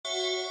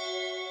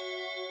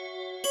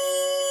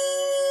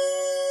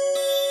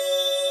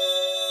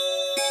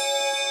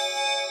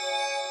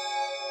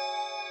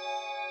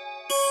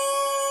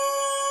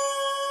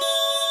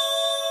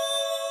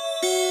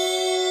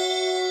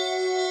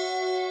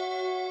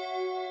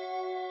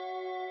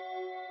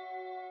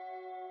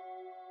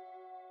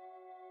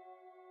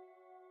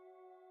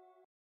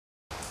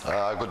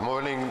Good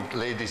morning,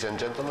 ladies and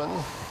gentlemen.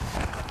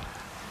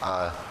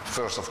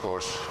 First, of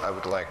course, I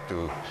would like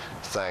to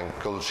thank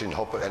Kulshin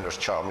Hoppe and her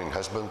charming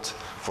husband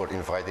for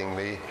inviting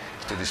me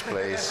to this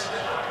place.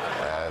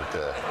 And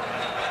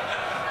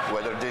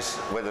whether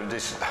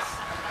this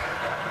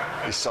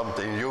is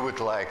something you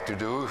would like to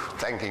do,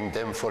 thanking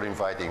them for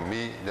inviting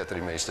me, that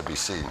remains to be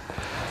seen.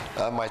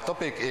 My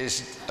topic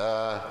is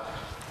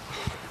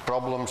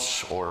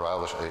problems, or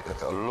rather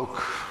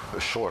a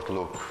short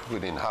look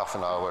within half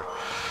an hour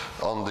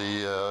on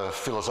the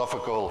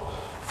philosophical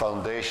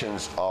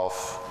foundations of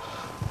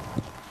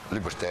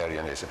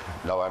libertarianism.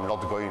 Now, I'm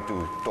not going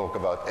to talk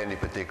about any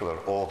particular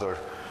author.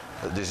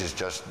 This is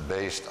just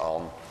based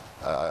on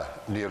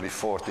nearly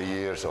 40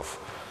 years of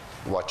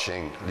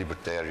watching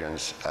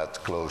libertarians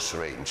at close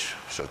range,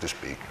 so to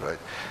speak, right?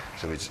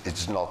 So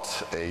it's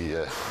not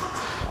a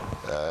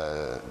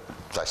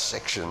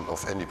dissection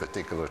of any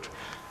particular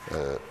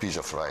piece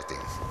of writing.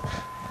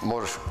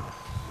 More,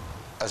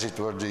 as it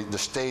were, the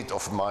state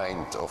of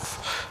mind of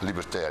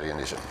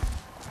libertarianism.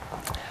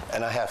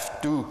 And I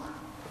have two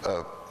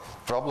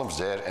problems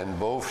there, and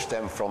both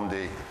stem from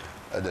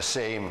the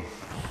same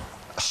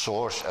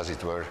source, as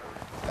it were.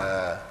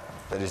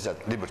 That is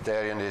that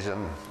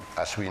libertarianism,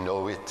 as we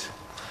know it,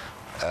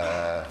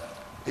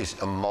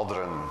 is a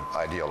modern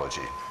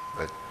ideology.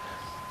 But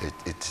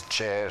it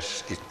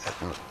shares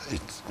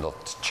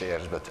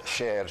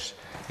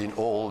in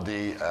all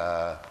the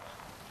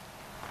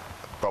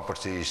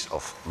properties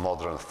of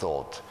modern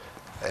thought.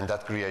 And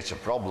that creates a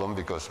problem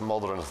because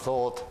modern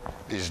thought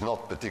is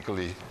not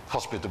particularly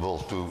hospitable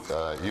to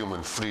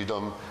human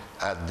freedom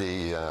at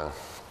the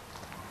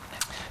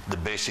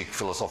basic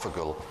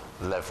philosophical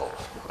level.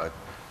 Right?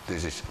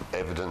 This is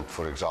evident,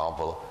 for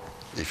example,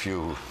 if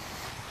you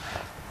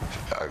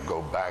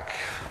go back,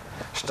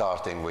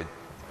 starting with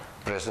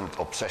present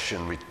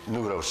obsession with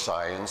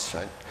neuroscience,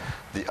 right?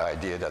 The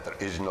idea that there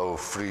is no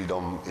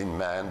freedom in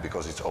man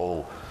because it's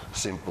all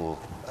simple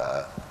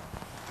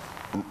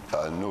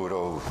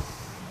neural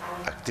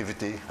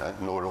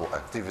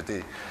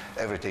activity,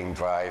 everything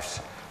drives.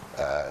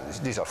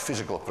 These are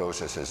physical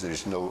processes. There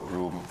is no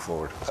room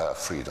for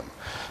freedom.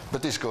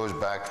 But this goes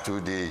back to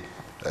the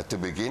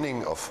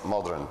beginning of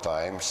modern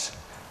times,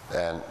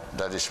 and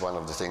that is one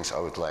of the things I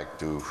would like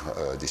to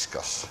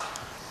discuss.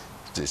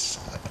 This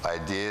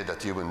idea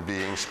that human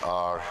beings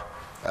are,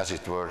 as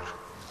it were,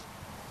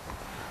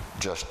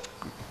 just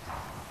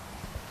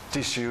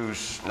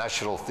tissues,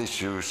 natural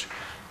tissues,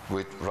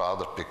 with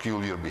rather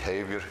peculiar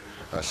behavior,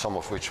 some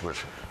of which were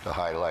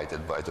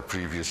highlighted by the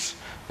previous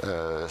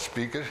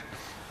speaker.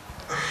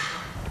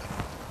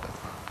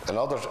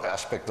 Another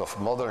aspect of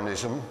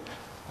modernism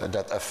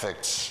that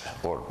affects,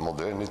 or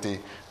modernity,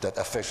 that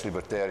affects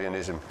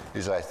libertarianism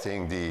is, I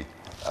think, the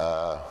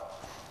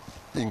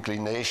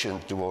inclination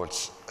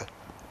towards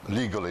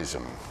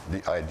legalism,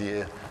 the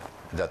idea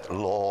that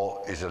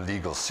law is a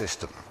legal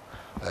system.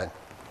 And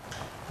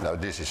now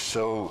this is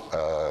so,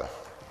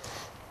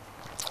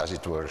 as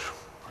it were,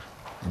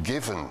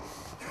 given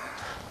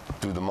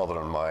to the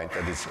modern mind,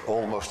 and it's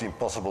almost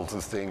impossible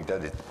to think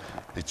that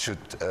it should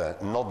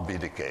not be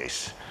the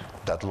case,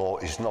 that law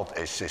is not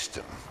a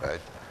system,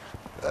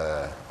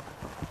 right?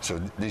 So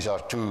these are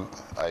two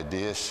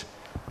ideas,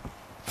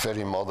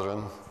 very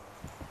modern.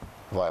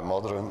 Why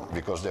modern?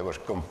 Because they were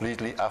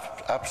completely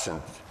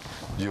absent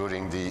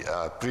during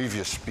the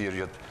previous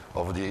period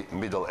of the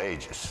Middle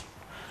Ages.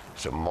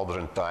 So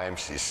modern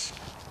times is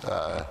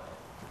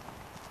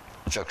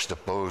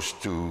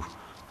juxtaposed to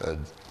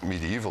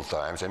medieval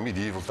times, and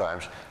medieval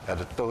times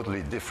had a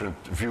totally different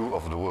view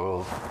of the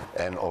world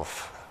and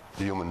of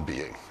the human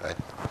being, right?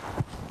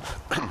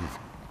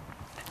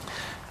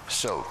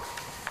 So,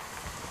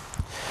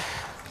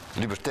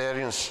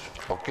 libertarians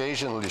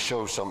occasionally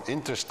show some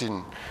interest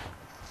in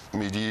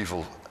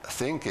medieval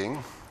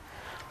thinking,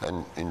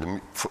 and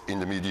in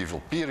the medieval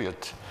period,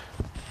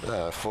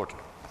 for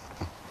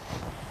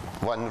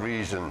one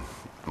reason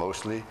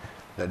mostly,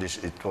 that is,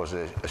 it was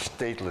a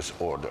stateless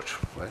order,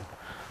 right?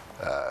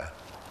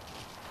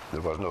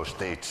 There were no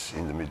states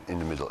in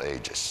the Middle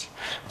Ages.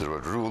 There were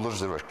rulers,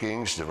 there were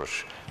kings, there were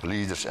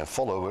leaders and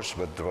followers,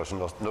 but there was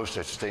no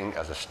such thing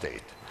as a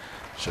state.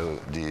 So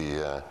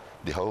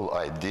the whole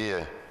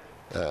idea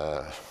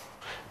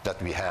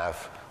that we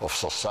have of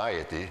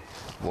society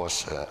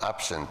was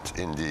absent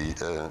in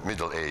the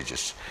Middle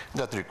Ages.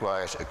 That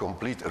requires a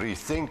complete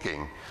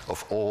rethinking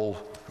of all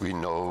we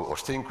know or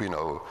think we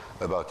know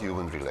about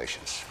human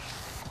relations.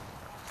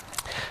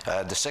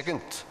 The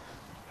second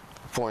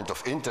point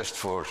of interest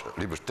for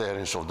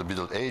libertarians of the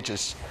Middle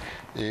Ages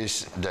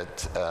is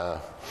that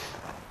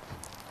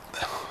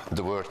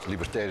the word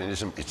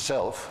libertarianism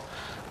itself,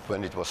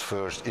 when it was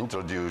first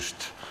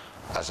introduced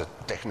as a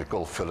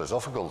technical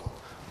philosophical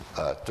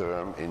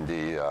term in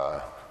the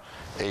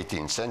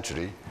 18th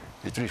century,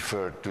 it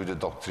referred to the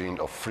doctrine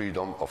of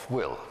freedom of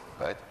will,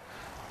 right?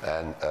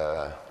 And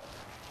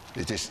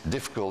it is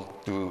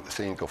difficult to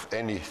think of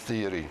any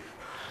theory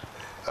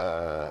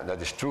that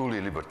is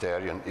truly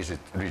libertarian if it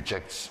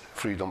rejects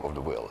freedom of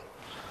the will.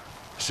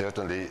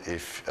 Certainly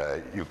if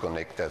you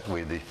connect that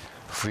with the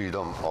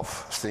freedom of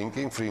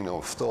thinking, freedom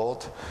of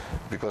thought,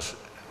 because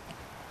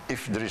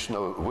if there is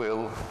no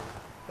will,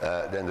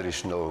 then there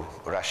is no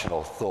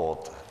rational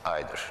thought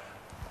either.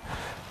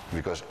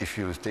 Because if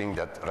you think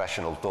that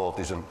rational thought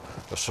is a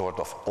sort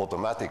of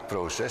automatic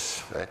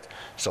process, right?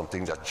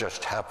 Something that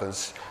just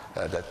happens,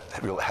 that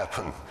will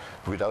happen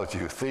without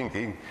you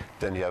thinking,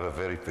 then you have a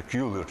very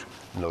peculiar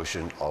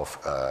notion of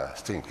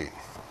thinking.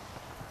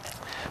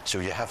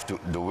 So you have to,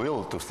 the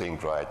will to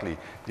think rightly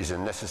is a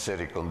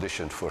necessary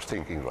condition for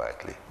thinking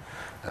rightly.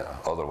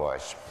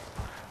 Otherwise,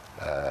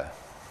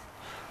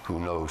 who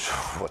knows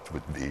what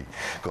would be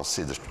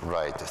considered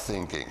right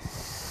thinking.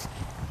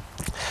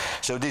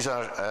 So these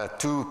are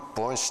 2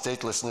 points,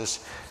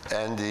 statelessness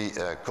and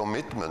the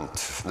commitment,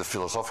 the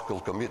philosophical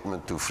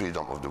commitment to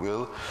freedom of the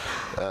will,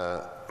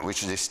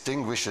 which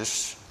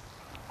distinguishes,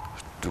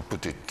 to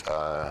put it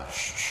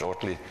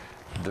shortly,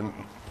 the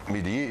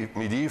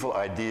medieval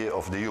idea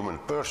of the human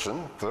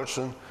person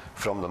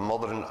from the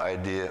modern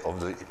idea of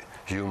the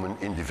human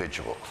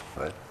individual.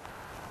 Right?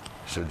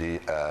 So the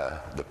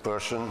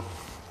person,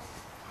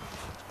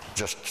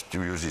 just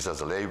to use this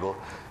as a label,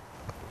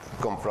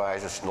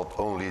 comprises not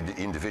only the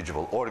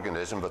individual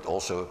organism, but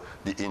also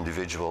the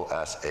individual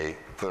as a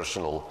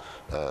personal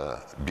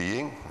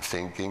being,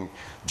 thinking,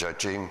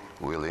 judging,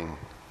 willing,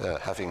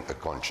 having a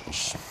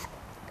conscience.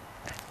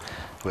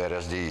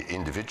 Whereas the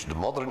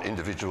modern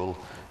individual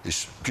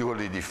is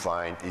purely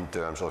defined in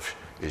terms of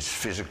his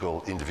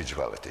physical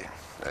individuality.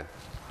 Right?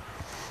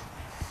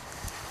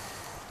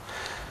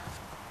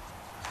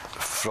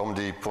 From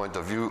the point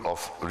of view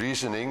of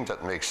reasoning,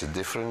 that makes a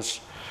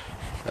difference.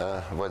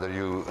 Whether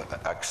you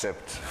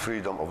accept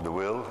freedom of the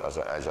will,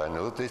 as I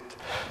noted,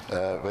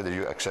 whether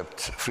you accept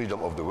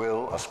freedom of the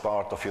will as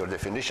part of your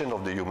definition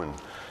of the human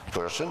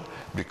person,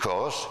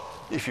 because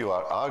if you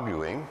are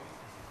arguing,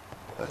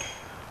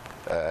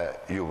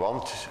 you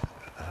want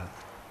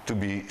to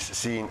be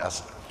seen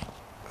as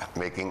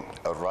making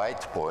a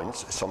right point,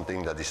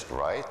 something that is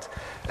right,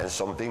 and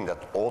something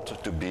that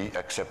ought to be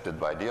accepted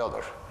by the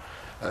other.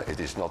 It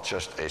is not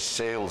just a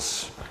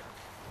sales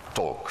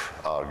talk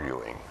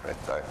arguing.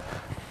 Right?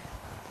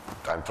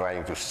 I'm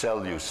trying to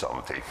sell you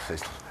something.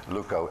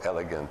 Look how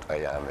elegant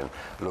I am, and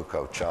look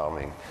how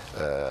charming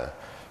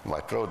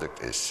my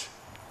product is.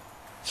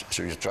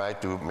 So you try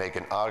to make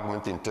an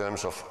argument in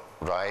terms of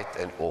right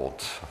and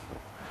ought.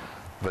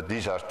 But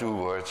these are 2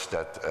 words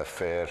that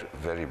fare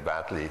very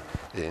badly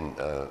in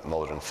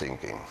modern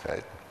thinking.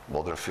 Right?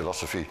 Modern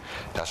philosophy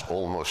has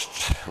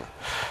almost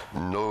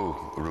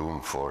no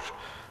room for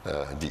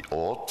the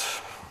ought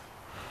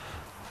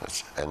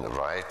and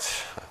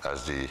right,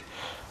 as the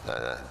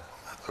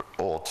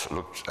ought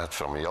looked at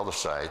from the other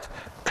side.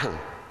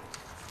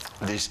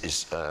 This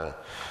is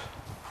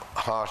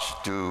hard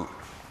to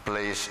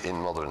place in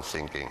modern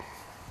thinking.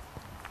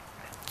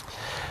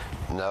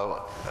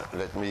 Now,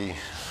 let me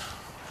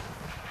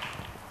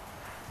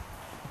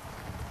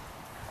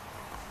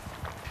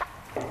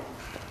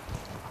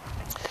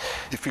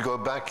if we go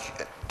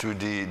back to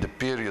the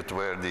period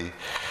where the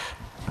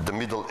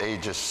Middle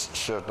Ages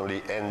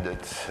certainly ended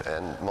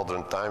and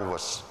modern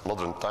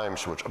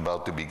times was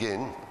about to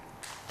begin,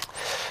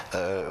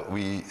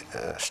 we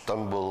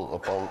stumble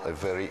upon a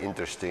very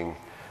interesting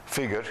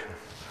figure,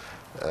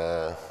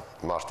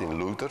 Martin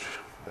Luther,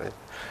 right,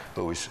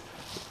 who is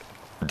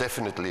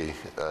definitely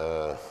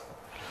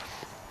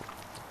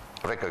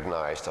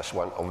recognized as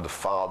one of the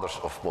fathers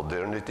of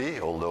modernity,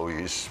 although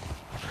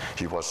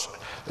he was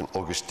an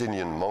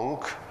Augustinian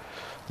monk,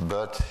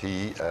 but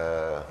he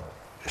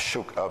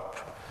shook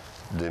up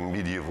the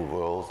medieval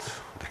world,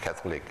 the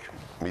Catholic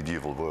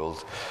medieval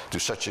world, to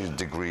such a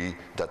degree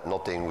that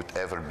nothing would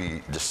ever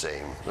be the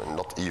same,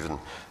 not even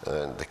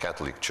the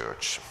Catholic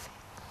Church.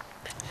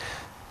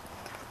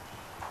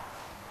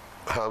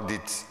 How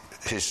did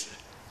his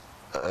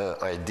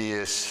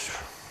ideas,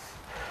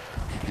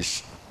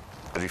 his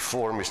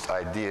reformist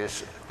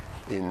ideas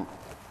in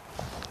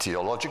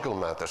theological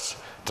matters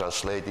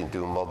translate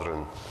into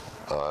modern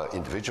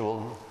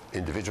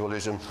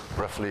individualism,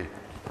 roughly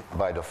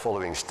by the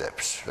following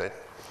steps. Right?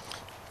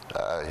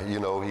 He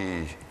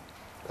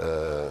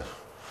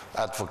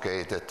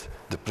advocated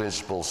the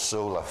principles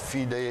sola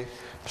fide,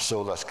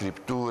 sola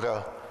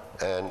scriptura,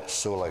 and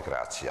sola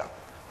gratia.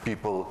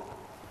 People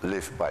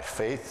live by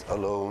faith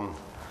alone,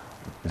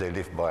 they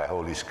live by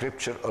Holy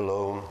Scripture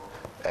alone,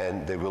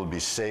 and they will be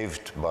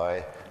saved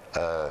by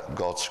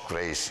God's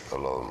grace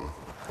alone.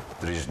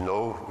 There is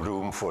no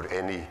room for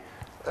any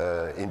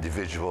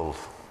individual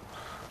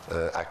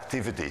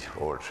activity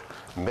or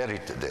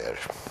merit there.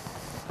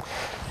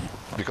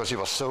 Because he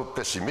was so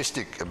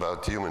pessimistic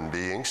about human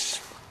beings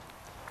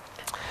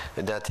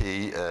that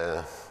he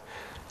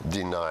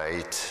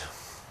denied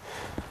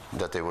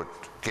that they were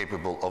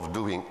capable of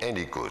doing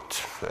any good.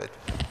 Right?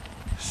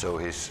 So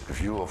his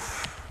view of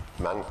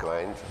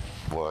mankind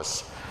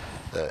was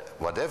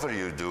whatever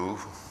you do,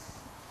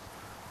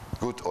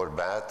 good or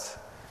bad,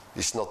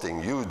 is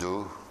nothing you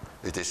do,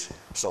 It is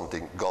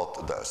something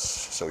God does.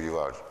 So you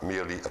are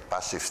merely a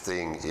passive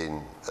thing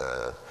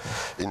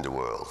in the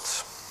world.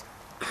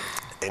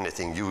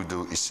 Anything you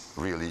do is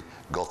really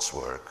God's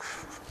work,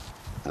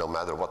 no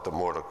matter what the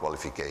moral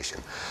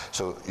qualification.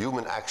 So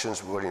human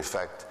actions were in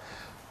fact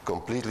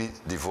completely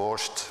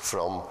divorced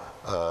from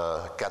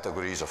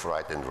categories of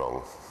right and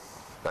wrong.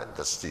 Right?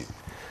 That's the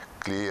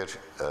clear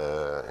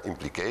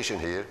implication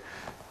here.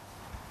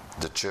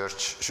 The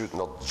church should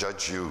not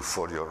judge you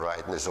for your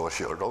rightness or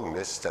your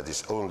wrongness. That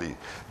is only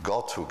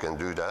God who can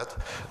do that,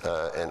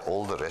 and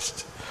all the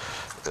rest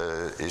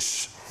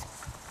is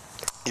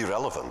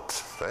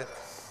irrelevant, right?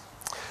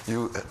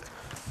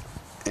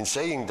 In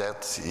saying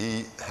that,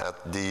 he had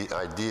the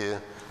idea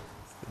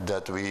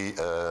that we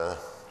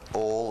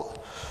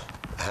all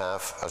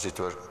have, as it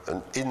were,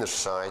 an inner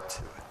side,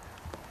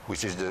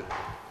 which is the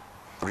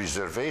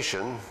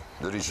reservation,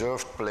 the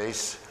reserved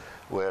place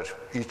where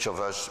each of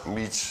us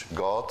meets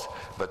God,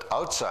 but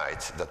outside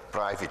that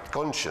private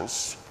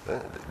conscience,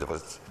 there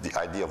was the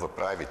idea of a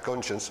private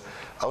conscience,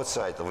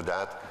 outside of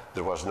that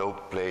there was no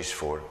place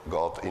for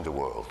God in the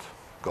world.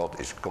 God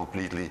is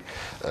completely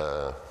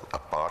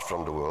apart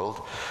from the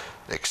world,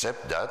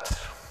 except that,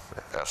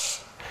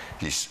 as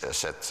he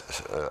said,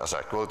 as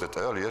I quoted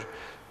earlier,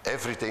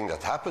 everything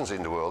that happens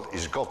in the world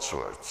is God's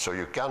word. So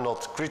you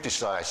cannot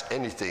criticize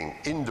anything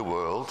in the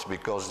world,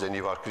 because then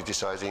you are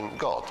criticizing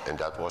God, and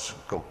that was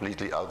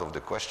completely out of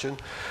the question.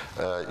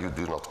 You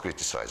do not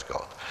criticize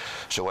God.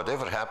 So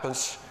whatever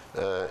happens,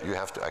 you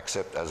have to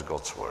accept as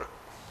God's work.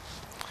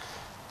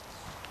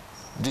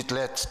 This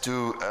led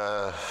to,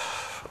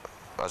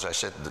 as I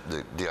said,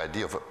 the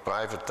idea of a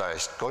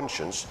privatized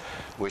conscience,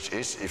 which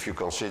is, if you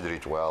consider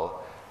it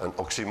well, an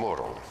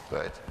oxymoron,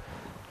 right?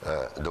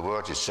 The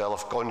word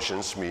itself,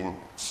 conscience,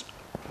 means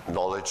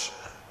knowledge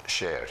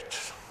shared,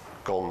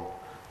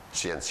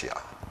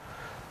 conscientia.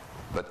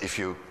 But if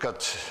you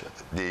cut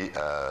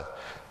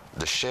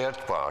the shared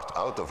part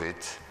out of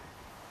it,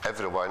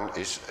 everyone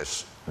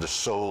is the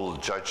sole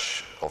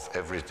judge of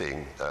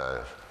everything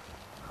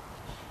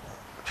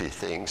he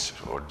thinks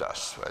or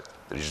does. Right?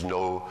 There is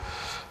no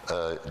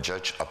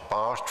judge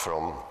apart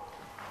from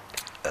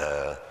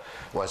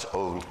one's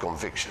own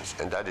convictions,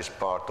 and that is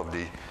part of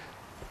the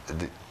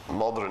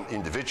modern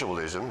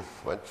individualism,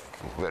 right?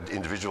 Where the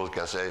individual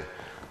can say,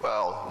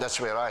 well, that's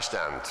where I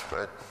stand,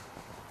 right?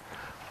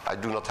 I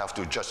do not have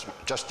to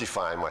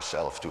justify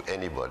myself to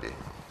anybody.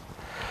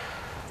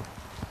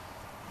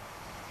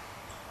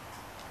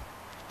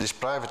 This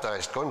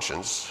privatized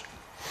conscience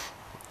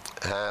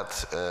had,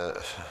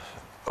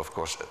 of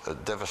course, a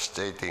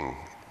devastating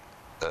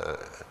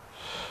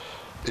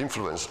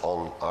influence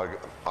on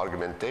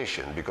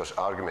argumentation, because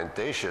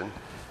argumentation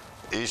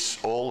is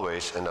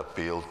always an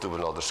appeal to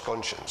another's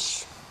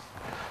conscience.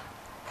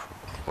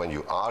 When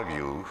you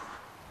argue,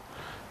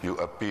 you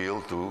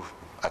appeal to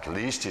at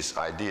least his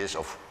ideas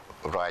of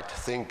right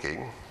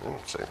thinking.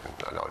 Say,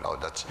 no,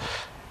 that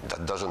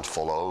doesn't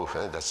follow.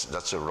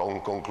 That's a wrong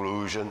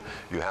conclusion.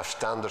 You have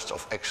standards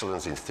of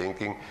excellence in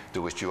thinking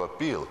to which you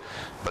appeal.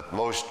 But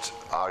most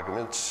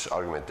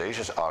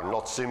argumentations are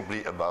not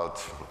simply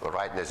about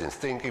rightness in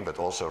thinking, but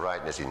also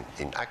rightness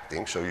in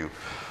acting. So you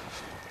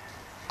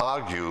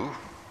argue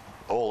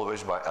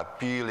always by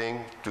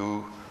appealing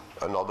to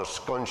another's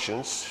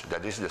conscience,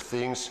 that is the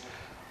things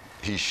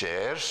he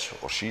shares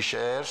or she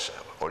shares,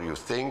 or you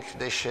think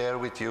they share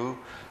with you,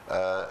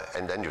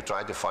 and then you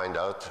try to find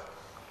out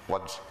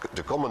what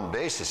the common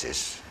basis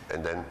is,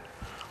 and then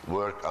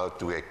work out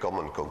to a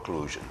common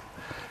conclusion.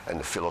 And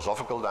the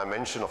philosophical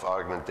dimension of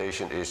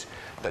argumentation is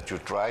that you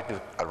try to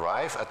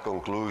arrive at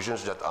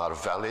conclusions that are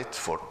valid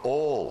for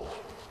all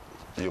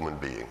human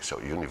beings, so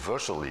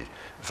universally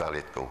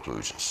valid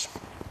conclusions.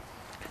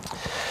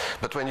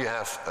 But when you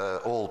have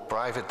all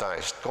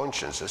privatized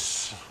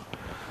consciences,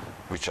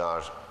 which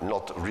are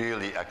not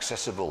really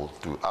accessible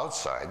to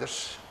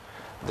outsiders,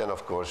 then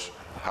of course,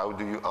 how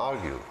do you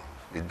argue?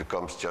 It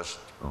becomes just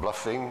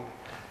bluffing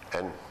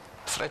and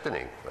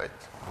threatening, right?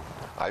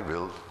 I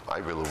will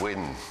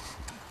win,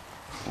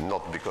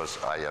 not because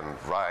I am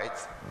right,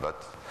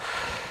 but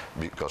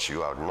because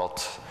you are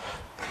not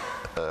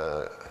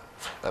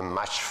a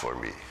match for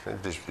me.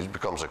 It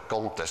becomes a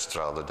contest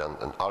rather than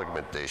an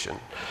argumentation,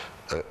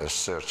 a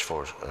search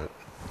for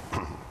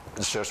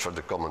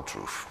the common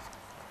truth.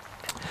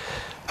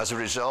 As a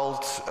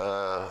result,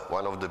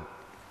 one of the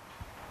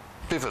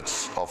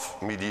pivots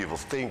of medieval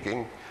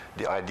thinking,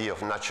 the idea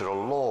of natural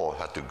law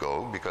had to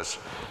go, because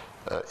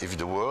if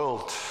the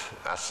world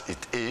as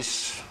it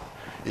is,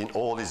 in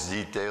all its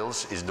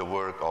details, is the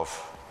work of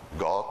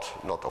God,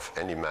 not of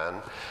any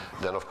man,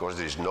 then of course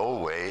there is no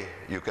way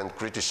you can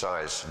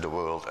criticize the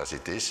world as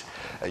it is,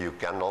 and you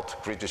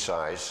cannot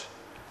criticize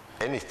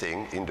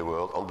anything in the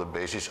world on the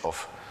basis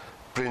of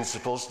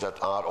principles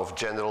that are of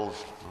general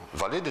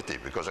validity,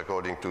 because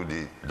according to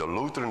the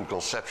Lutheran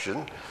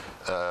conception,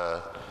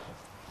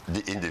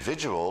 the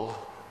individual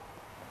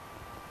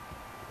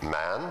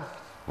man,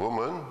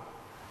 woman,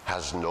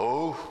 has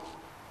no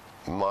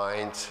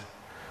mind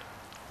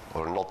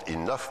or not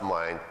enough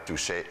mind to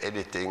say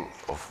anything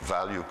of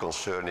value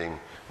concerning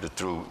the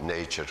true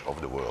nature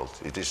of the world.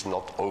 It is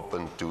not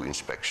open to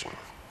inspection.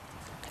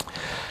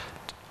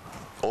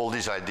 All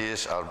these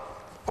ideas are,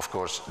 of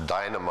course,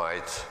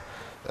 dynamite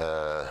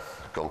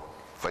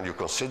when you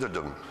consider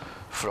them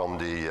from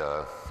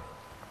the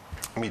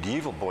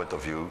medieval point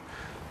of view,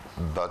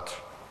 but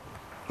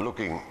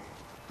looking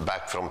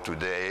back from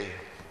today,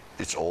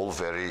 it's all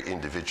very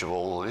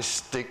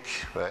individualistic,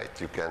 right?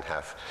 You can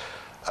have,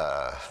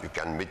 you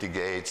can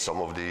mitigate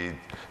some of the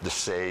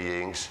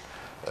sayings,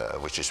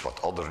 which is what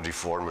other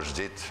reformers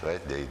did,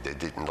 right? They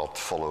did not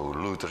follow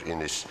Luther in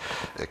his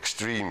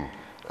extreme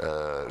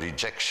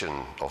rejection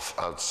of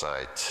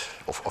outside,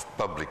 of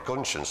public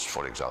conscience,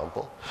 for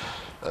example,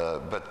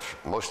 but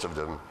most of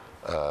them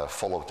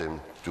followed him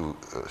to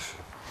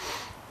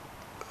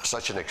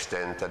such an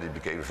extent that it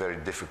became very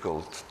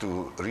difficult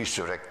to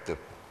resurrect the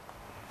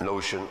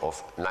notion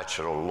of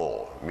natural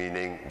law,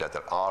 meaning that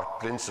there are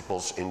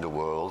principles in the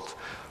world,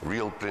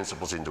 real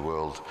principles in the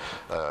world,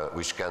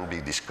 which can be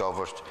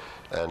discovered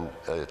and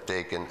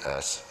taken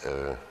as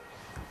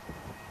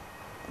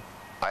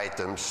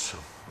items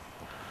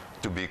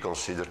to be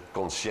considered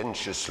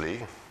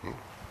conscientiously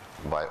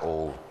by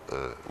all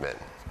men.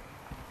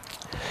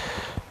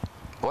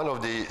 One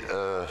of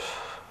the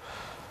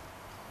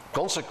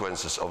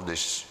consequences of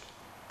this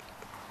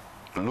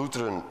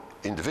Lutheran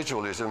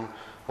individualism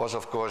was,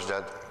 of course,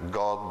 that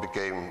God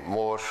became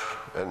more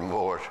and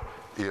more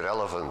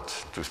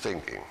irrelevant to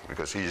thinking,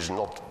 because he is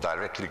not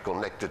directly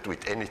connected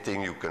with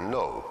anything you can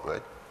know,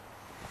 right?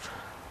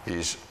 He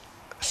is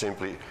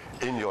simply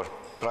in your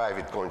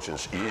private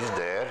conscience. He is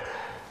there,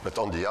 but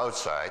on the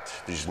outside,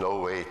 there is no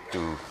way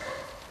to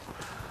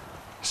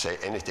say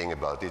anything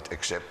about it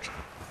except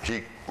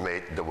he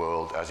made the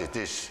world as it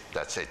is.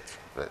 That's it.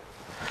 Right?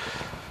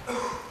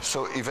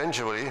 So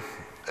eventually,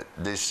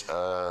 this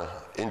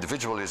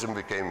individualism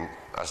became,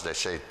 as they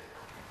say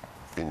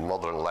in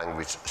modern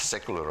language,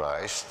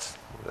 secularized.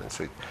 And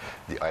so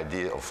the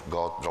idea of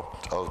God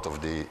dropped out of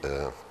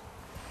the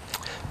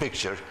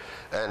picture.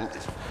 And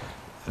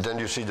then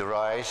you see the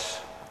rise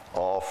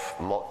of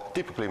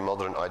typically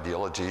modern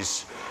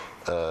ideologies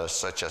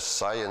such as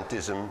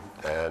scientism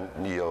and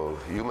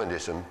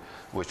neo-humanism,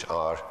 which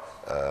are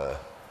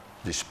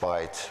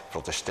despite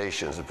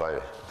protestations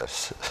by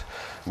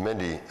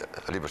many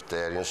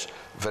libertarians,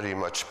 very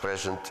much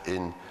present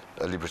in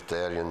a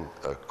libertarian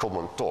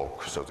common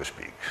talk, so to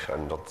speak.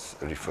 I'm not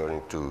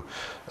referring to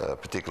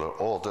particular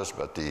authors,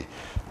 but the,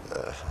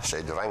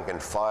 say, the rank and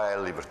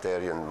file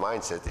libertarian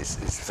mindset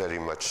is very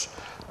much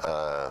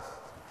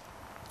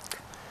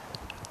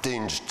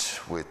tinged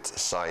with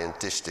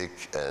scientistic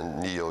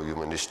and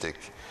neo-humanistic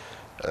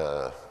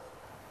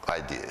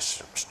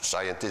ideas.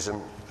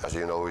 Scientism, as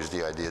you know, is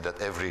the idea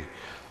that every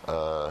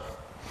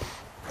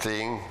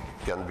thing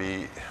can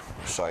be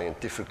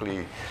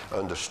scientifically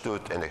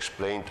understood and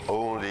explained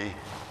only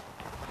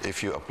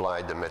if you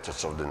apply the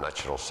methods of the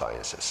natural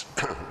sciences.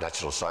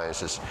 Natural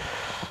sciences,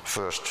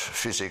 first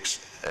physics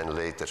and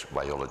later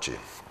biology.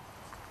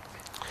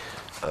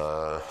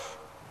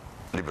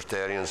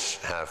 Libertarians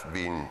have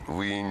been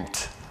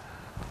weaned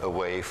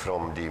away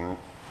from the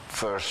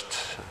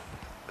first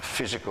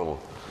physical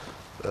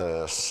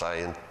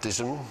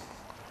scientism,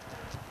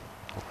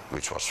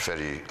 which was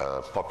very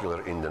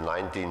popular in the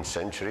 19th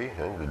century,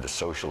 the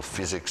social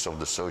physics of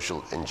the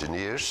social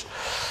engineers,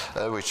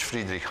 which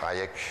Friedrich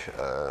Hayek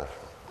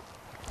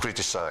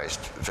criticized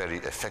very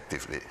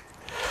effectively.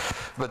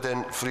 But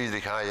then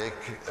Friedrich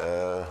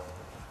Hayek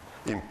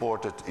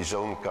imported his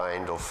own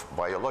kind of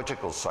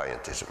biological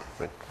scientism.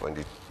 Right? When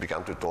he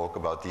began to talk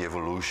about the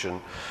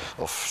evolution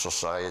of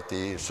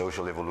society,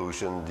 social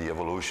evolution, the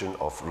evolution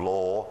of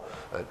law,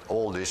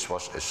 all this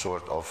was a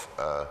sort of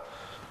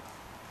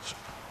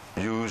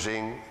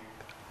using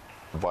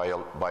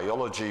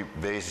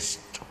biology-based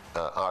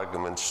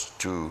arguments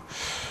to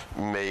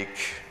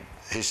make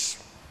his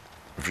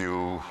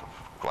view,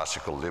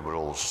 classical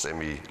liberal,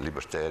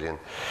 semi-libertarian,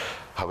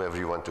 however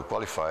you want to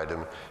qualify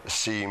them,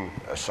 seem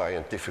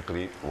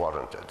scientifically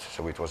warranted.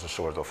 So it was a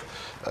sort of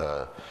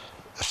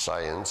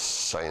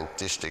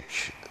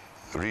scientific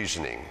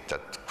reasoning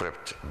that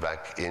crept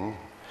back in,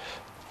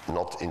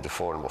 not in the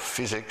form of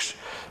physics,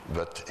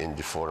 but in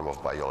the form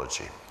of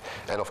biology.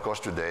 And of course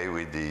today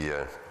with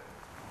the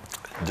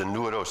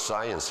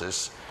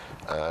neurosciences,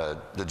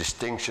 the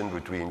distinction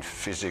between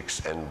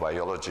physics and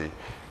biology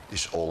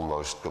is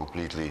almost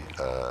completely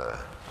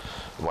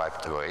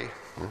wiped away,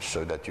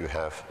 so that you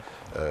have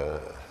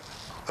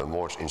a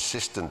more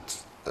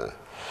insistent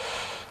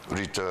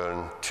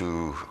return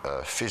to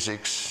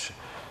physics,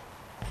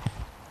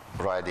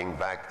 riding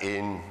back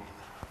in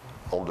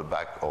on the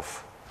back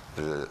of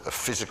a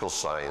physical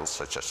science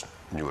such as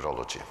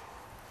neurology.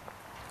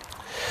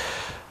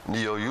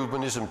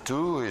 Neo-humanism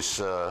too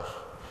is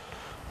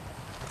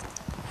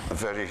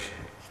very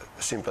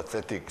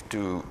sympathetic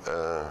to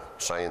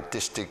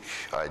scientific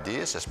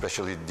ideas,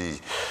 especially the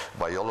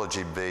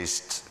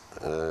biology-based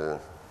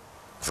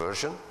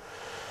version.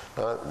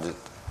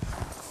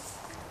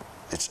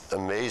 it's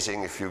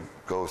amazing if you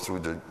go through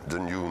the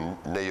new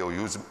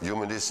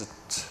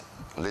neo-humanist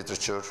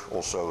literature,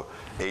 also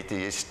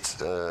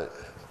atheist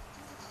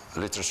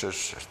literature,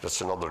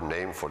 that's another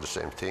name for the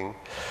same thing.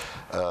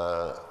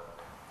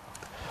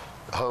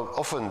 How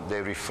often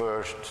they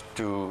refer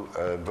to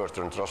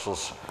Bertrand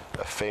Russell's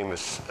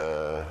famous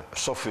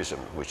sophism,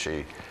 which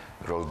he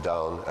wrote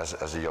down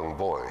as a young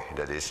boy.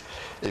 That is,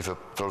 if a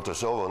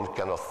protozoan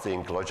cannot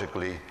think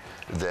logically,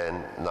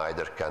 then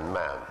neither can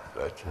man.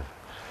 Right?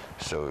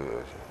 So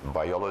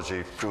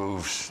biology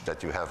proves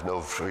that you have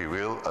no free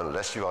will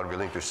unless you are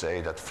willing to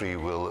say that free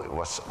will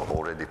was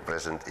already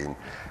present in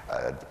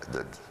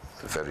the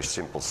very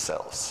simple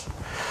cells.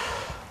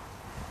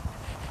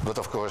 But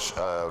of course,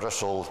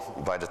 Russell,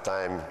 by the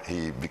time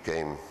he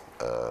became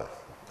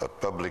a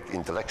public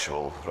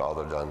intellectual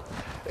rather than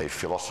a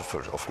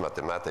philosopher of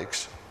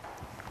mathematics,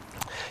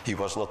 he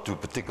was not too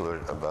particular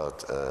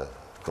about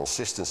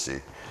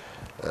consistency,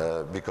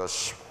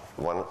 because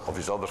one of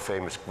his other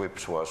famous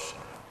quips was,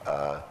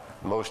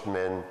 most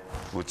men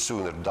would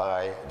sooner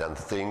die than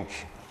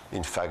think,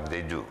 in fact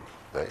they do.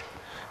 Right?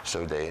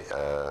 So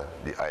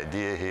the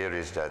idea here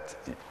is that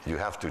you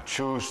have to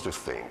choose to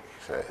think.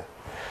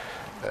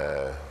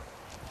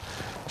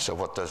 So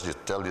what does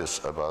it tell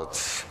us about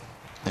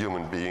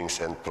human beings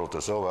and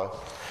protozoa?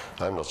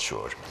 I'm not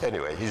sure.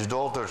 Anyway, his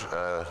daughter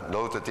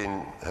noted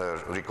in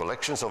her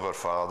recollections of her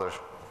father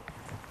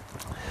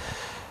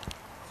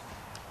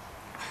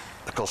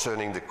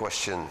concerning the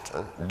question,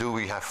 do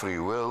we have free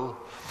will?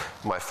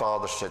 My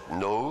father said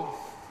no,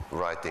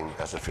 writing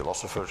as a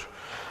philosopher,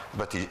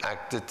 but he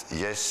acted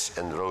yes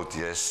and wrote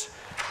yes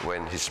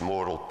when his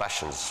moral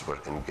passions were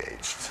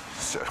engaged.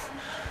 So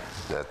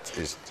that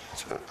is,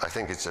 I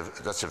think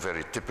that's a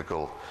very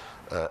typical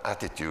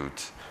attitude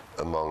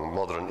among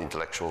modern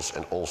intellectuals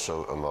and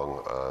also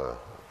among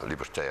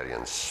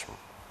libertarians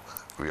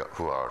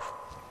who are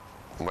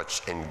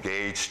much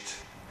engaged,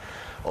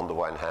 on the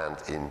one hand,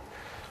 in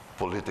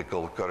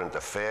political current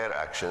affair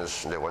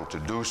actions. They want to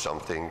do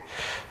something,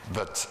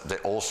 but they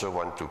also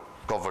want to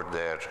cover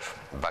their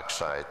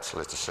backside,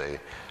 let's say,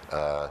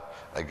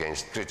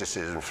 against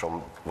criticism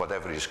from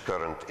whatever is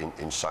current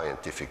in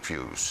scientific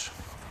views.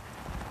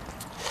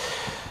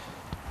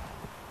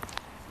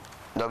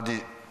 Now,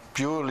 the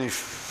purely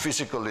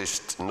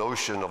physicalist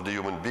notion of the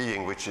human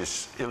being, which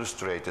is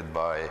illustrated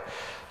by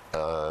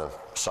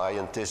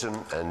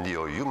scientism and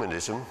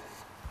neo-humanism,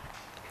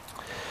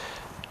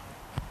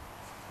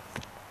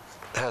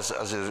 has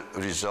as a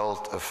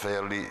result a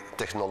fairly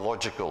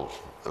technological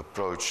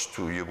approach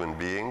to human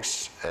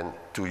beings and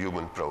to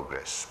human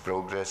progress.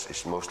 Progress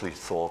is mostly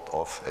thought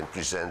of and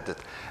presented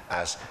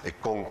as a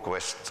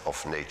conquest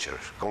of nature,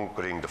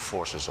 conquering the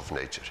forces of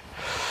nature.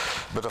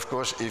 But of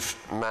course, if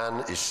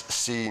man is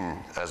seen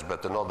as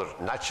but another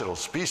natural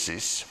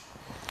species,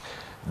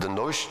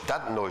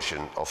 that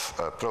notion of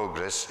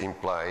progress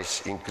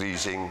implies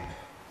increasing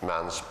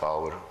man's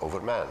power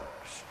over man,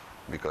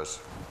 because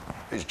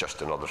it's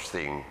just another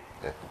thing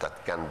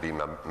that can be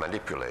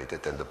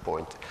manipulated, and the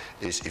point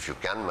is, if you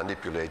can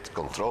manipulate,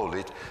 control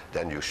it,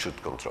 then you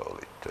should control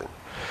it.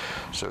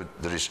 So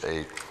there is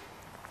a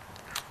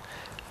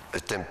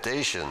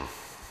temptation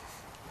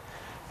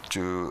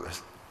to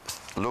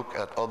look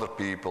at other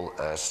people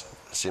as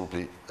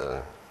simply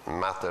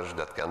matter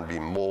that can be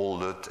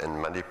molded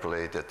and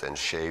manipulated and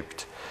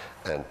shaped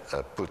and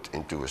put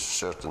into a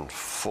certain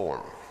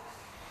form.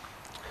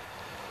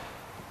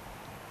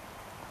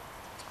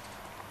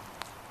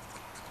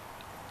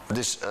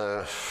 This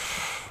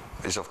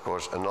is, of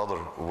course, another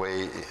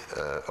way,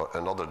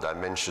 another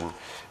dimension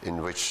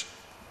in which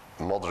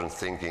modern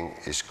thinking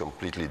is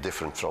completely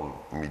different from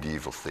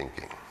medieval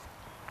thinking.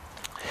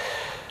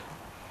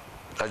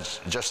 I'll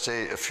just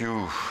say a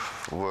few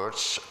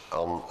words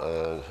on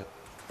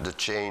the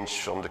change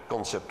from the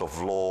concept of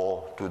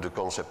law to the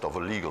concept of a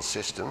legal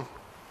system.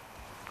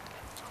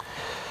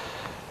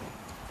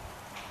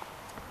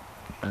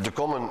 The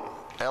common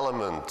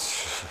element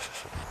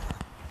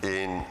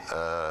in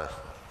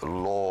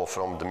law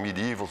from the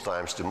medieval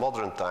times to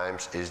modern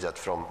times is that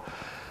from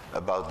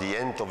about the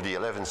end of the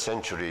 11th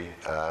century,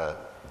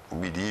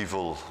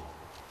 medieval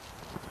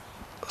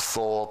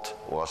thought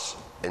was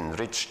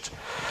enriched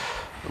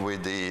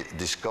with the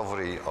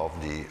discovery of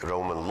the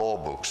Roman law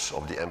books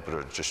of the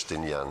Emperor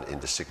Justinian in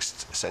the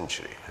 6th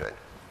century. Right?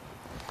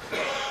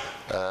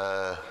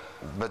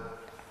 But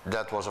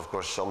that was, of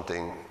course,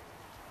 something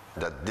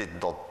that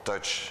did not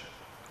touch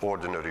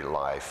ordinary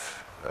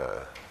life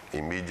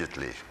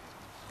immediately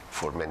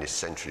for many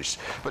centuries,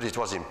 but it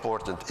was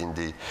important in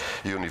the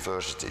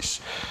universities.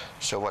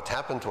 So what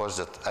happened was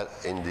that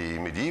in the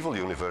medieval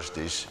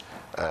universities,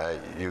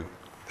 you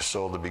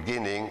saw the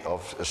beginning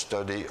of a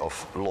study of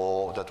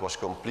law that was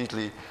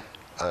completely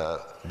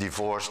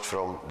divorced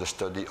from the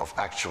study of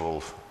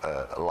actual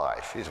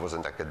life. It was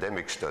an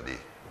academic study,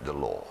 the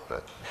law,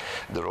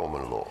 the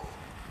Roman law.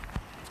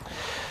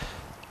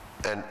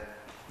 And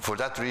for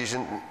that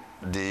reason,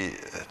 the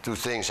two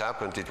things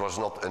happened. It was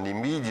not an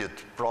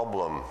immediate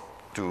problem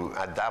to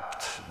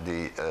adapt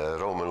the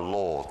Roman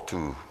law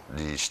to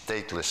the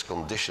stateless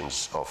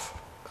conditions of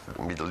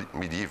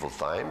medieval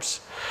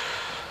times.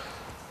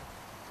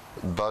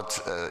 But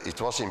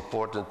it was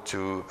important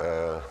to,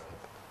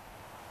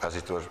 as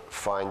it were,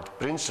 find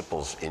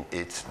principles in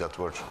it that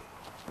were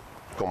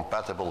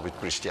compatible with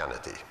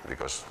Christianity,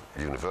 because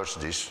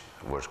universities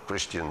were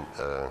Christian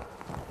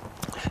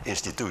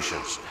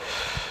institutions.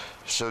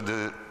 So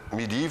the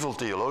medieval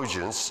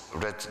theologians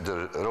read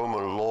the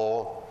Roman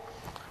law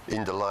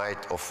in the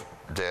light of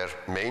their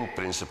main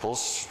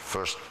principles.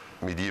 First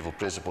medieval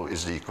principle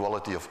is the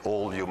equality of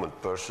all human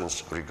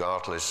persons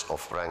regardless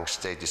of rank,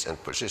 status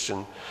and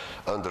position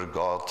under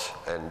God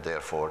and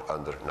therefore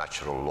under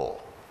natural law.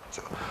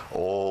 So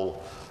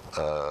all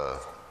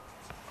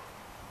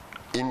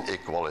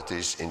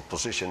inequalities in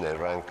position and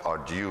rank are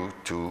due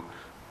to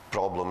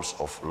problems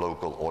of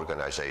local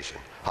organization,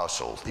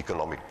 household,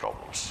 economic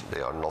problems.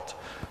 They are not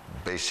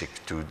basic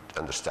to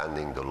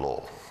understanding the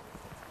law.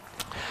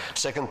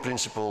 Second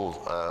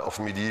principle of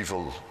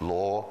medieval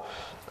law,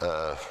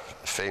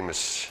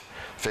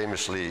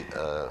 famously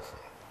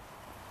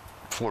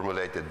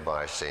formulated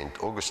by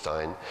Saint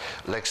Augustine,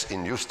 lex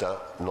injusta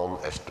non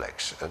est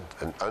lex.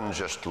 An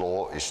unjust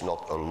law is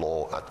not a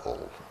law at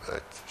all.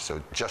 Right?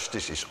 So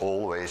justice is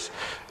always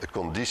a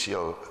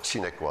conditio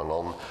sine qua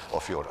non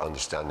of your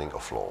understanding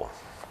of law.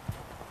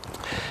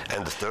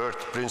 And the third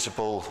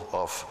principle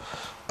of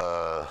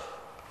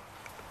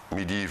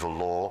medieval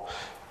law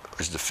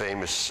is the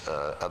famous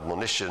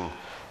admonition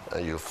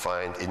you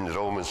find in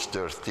Romans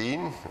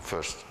 13,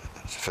 first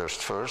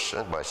verse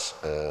by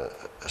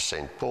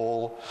St.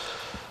 Paul,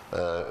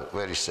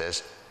 where he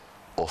says,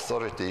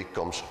 authority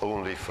comes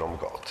only from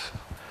God.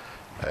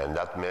 And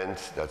that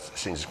meant that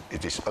since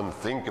it is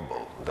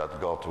unthinkable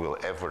that God will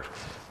ever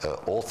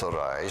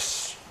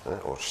authorize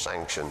or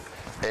sanction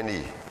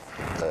any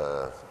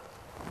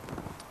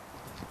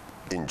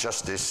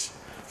injustice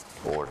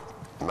or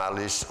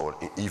malice or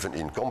even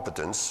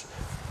incompetence,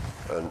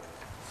 an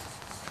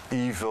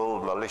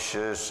evil,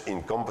 malicious,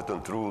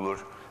 incompetent ruler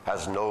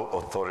has no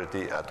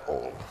authority at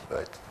all,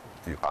 right?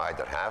 You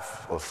either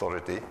have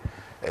authority,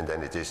 and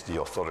then it is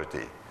the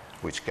authority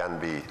which can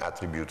be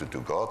attributed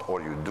to God,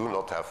 or you do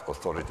not have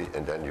authority,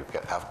 and then you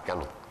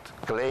cannot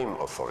claim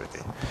authority.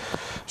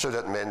 So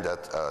that meant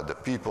that the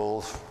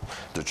people,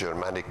 the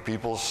Germanic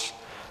peoples,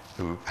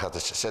 who had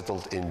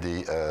settled in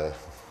the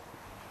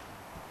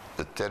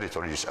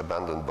territories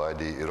abandoned by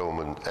the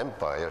Roman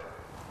Empire,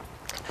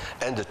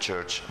 and the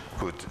church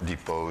could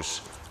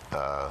depose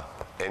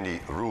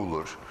any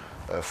ruler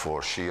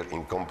for sheer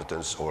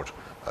incompetence or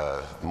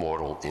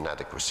moral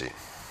inadequacy.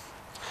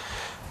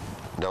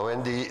 Now,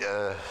 when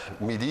the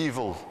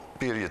medieval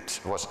period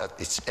was at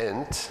its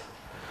end,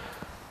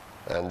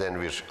 and then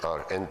we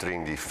are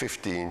entering the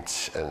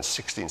 15th and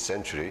 16th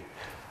century,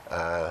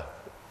 a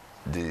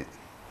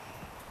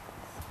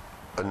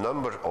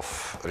number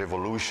of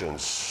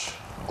revolutions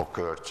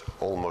occurred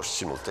almost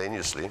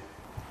simultaneously.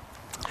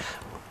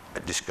 I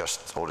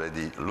discussed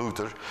already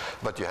Luther,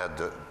 but you had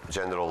the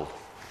general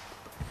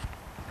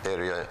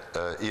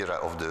era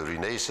of the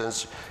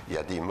Renaissance. You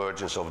had the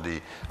emergence of the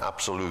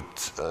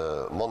absolute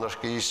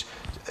monarchies,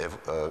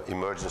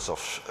 emergence of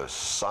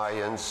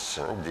science,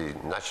 the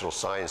natural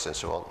science and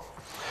so on.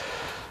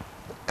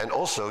 And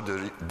also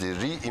the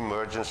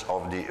re-emergence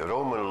of the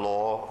Roman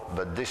law,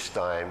 but this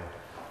time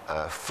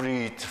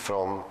freed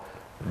from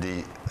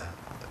the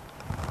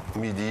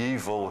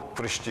medieval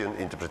Christian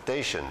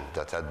interpretation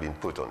that had been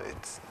put on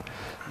it.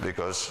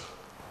 Because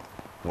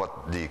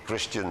what the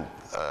Christian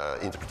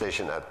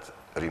interpretation had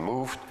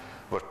removed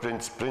were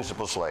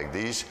principles like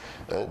these.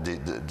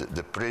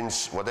 The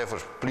prince, whatever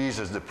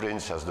pleases the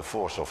prince has the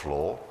force of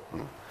law.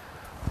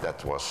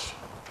 That was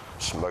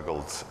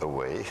smuggled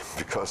away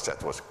because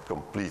that was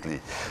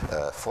completely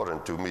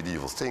foreign to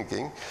medieval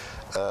thinking.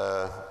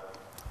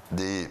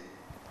 The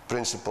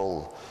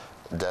principle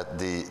that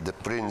the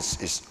prince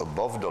is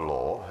above the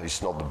law,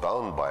 is not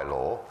bound by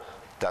law,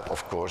 that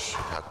of course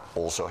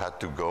also had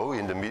to go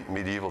in the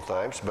medieval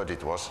times, but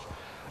it was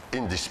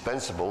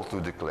indispensable to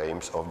the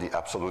claims of the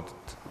absolute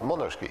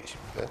monarchies.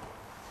 Okay?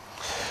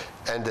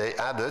 And they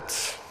added,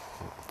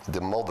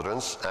 the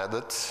moderns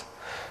added,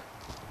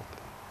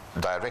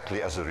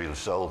 directly as a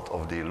result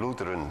of the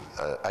Lutheran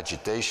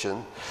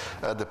agitation,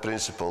 the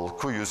principle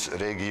cuius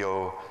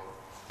regio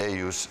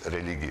eius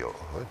religio.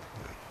 Right?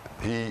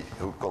 He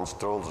who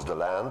controls the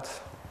land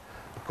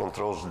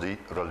controls the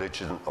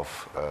religion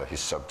of his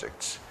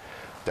subjects.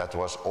 That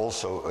was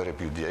also a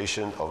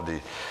repudiation of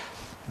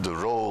the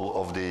role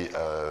of the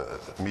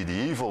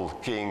medieval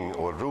king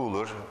or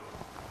ruler,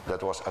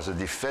 that was as a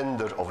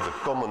defender of the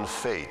common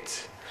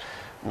faith,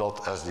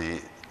 not as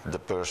the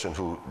person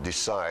who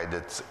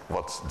decided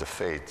what the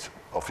fate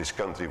of his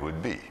country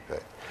would be.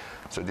 Right?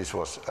 So this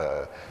was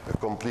a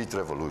complete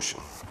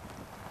revolution.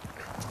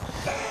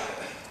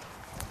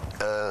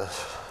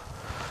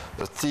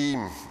 The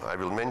theme, I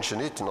will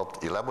mention it,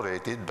 not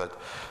elaborate it, but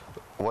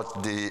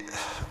what the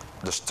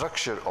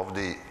structure of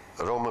the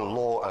Roman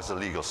law as a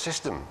legal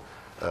system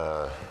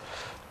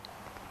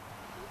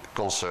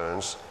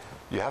concerns,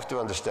 you have to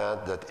understand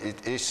that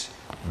it is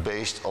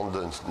based on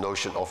the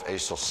notion of a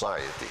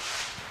society.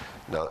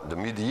 Now, the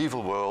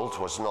medieval world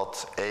was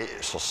not a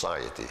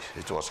society.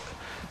 It was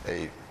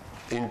a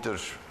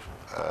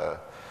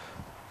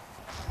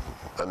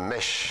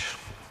mesh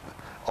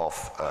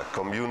of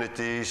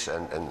communities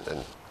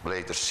and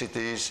later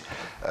cities.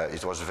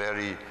 It was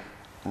very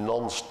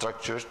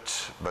non-structured,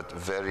 but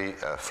very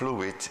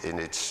fluid in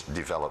its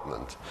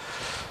development.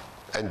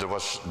 And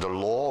the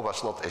law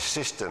was not a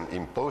system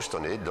imposed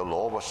on it. The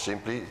law was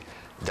simply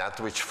that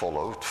which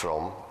followed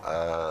from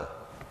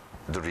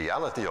the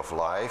reality of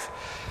life.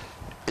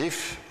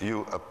 If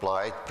you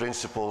applied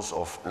principles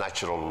of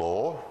natural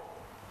law,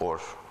 or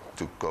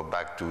to go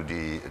back to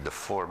the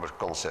former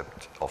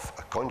concept of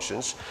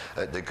conscience,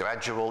 the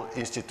gradual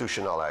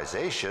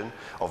institutionalization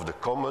of the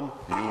common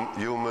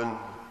human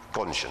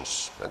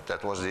conscience. And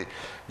that was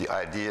the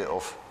idea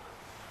of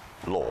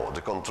law.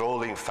 The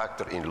controlling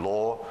factor in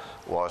law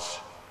was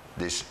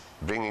this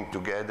bringing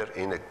together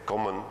in a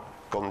common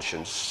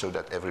conscience so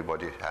that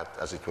everybody had,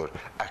 as it were,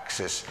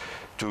 access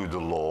to the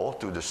law,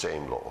 to the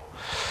same law.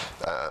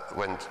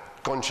 When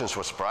conscience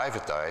was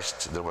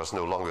privatized, there was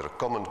no longer a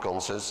common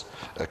conscience,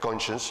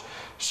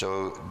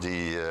 so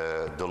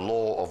the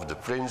law of the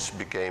prince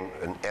became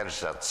an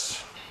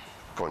ersatz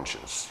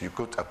conscience. You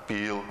could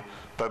appeal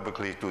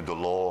publicly to the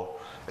law,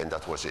 and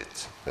that was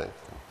it.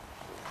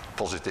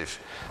 Positive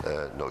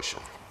notion.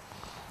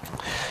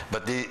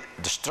 But the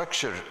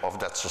structure of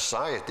that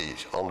society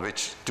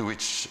to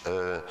which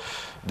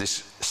this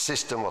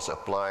system was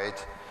applied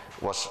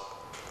was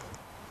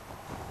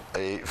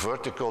a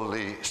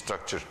vertically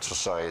structured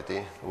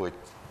society with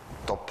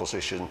top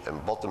position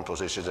and bottom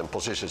positions and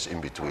positions in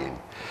between.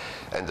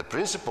 And the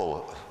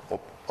principle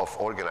of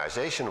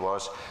organization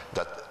was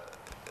that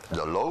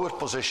the lower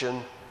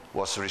position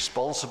was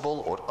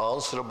responsible or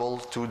answerable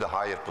to the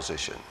higher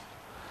position,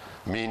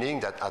 meaning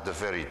that at the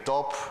very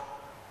top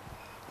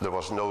there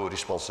was no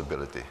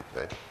responsibility.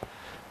 Right?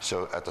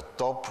 So at the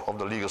top of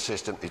the legal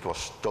system it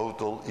was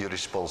total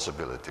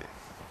irresponsibility,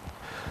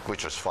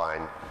 which was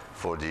fine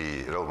for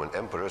the Roman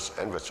emperors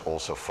and was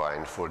also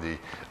fine for the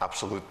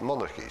absolute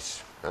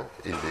monarchies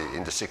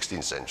in the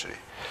 16th century.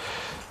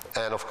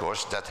 And of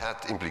course that had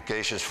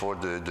implications for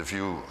the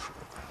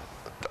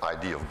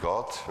idea of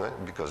God,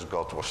 right? Because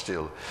God was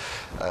still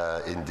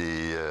in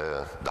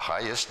the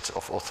highest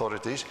of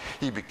authorities.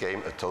 He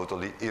became a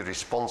totally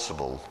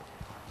irresponsible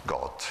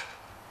God.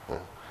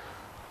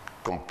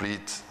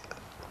 Complete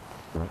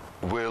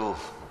will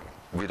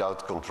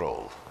without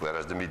control,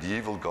 whereas the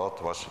medieval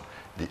God was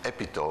the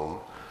epitome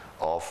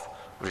of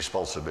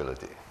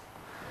responsibility.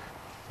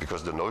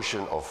 Because the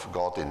notion of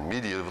God in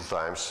medieval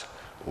times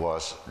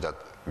was that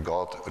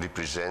God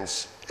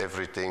represents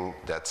everything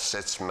that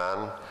sets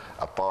man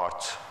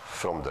apart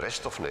from the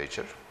rest of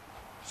nature.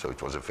 So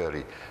it was a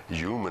very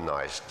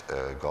humanized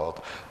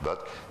God,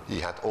 but he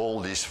had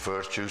all these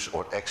virtues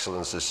or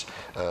excellences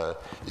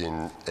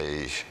in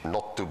a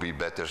not to be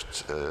bettered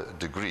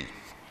degree.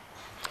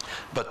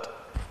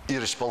 But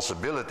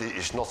irresponsibility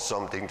is not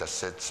something that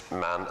sets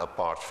man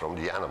apart from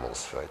the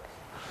animals, right?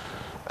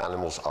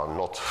 Animals are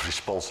not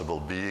responsible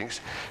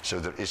beings, so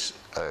there is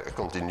a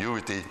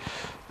continuity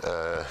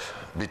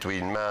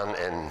between man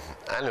and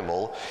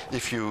animal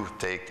if you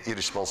take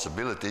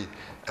irresponsibility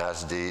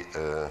as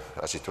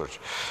as it were,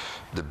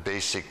 the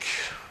basic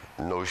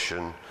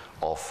notion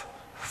of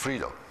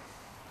freedom.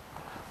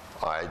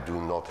 I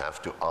do not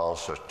have to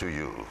answer to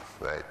you,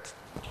 right?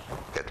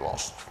 Get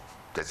lost.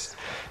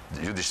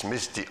 You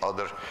dismiss the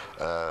other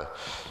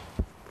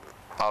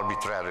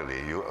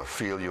arbitrarily. You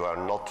feel you are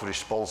not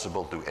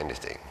responsible to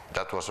anything.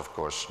 That was, of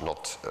course,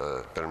 not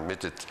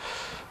permitted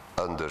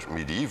under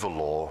medieval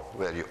law,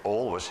 where you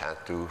always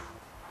had to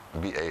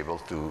be able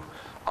to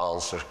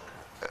answer,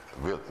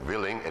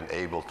 willing and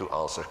able to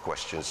answer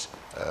questions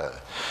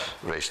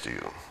raised to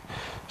you.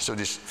 So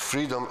this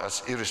freedom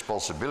as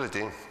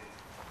irresponsibility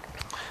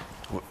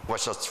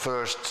was at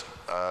first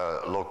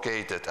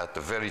located at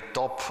the very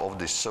top of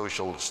this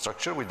social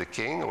structure with the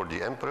king or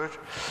the emperor,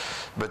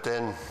 but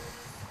then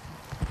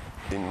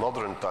in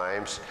modern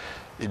times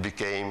it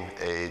became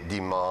a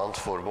demand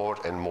for more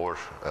and more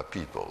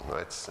people,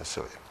 right?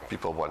 So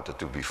people wanted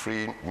to be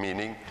free,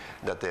 meaning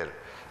that the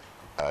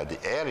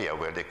area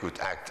where they could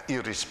act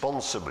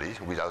irresponsibly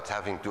without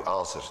having to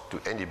answer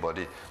to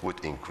anybody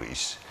would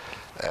increase.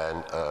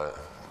 And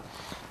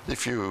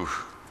if you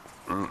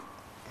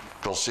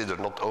consider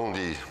not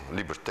only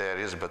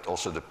libertarians but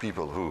also the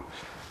people who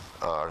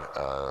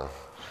are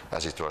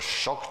as it was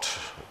shocked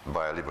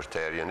by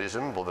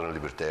libertarianism, modern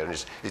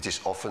libertarianism, it is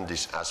often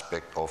this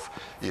aspect of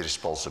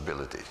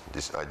irresponsibility,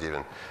 this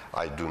idea,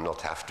 I do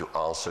not have to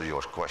answer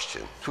your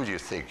question. Who do you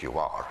think you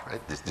are?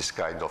 Right? This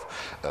kind of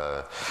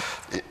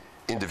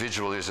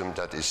individualism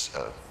that is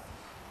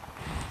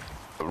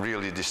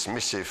really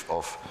dismissive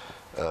of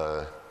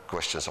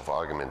questions of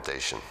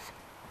argumentation.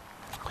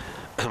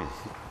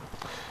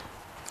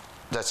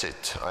 That's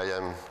it. I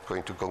am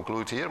going to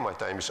conclude here. My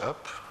time is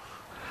up.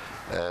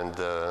 And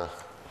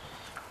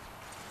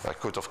I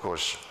could, of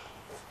course,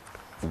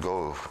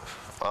 go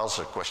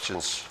answer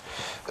questions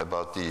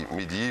about the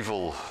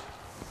medieval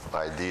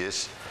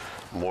ideas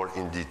more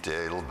in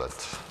detail,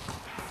 but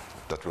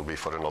that will be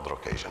for another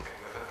occasion.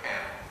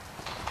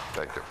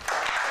 Thank you.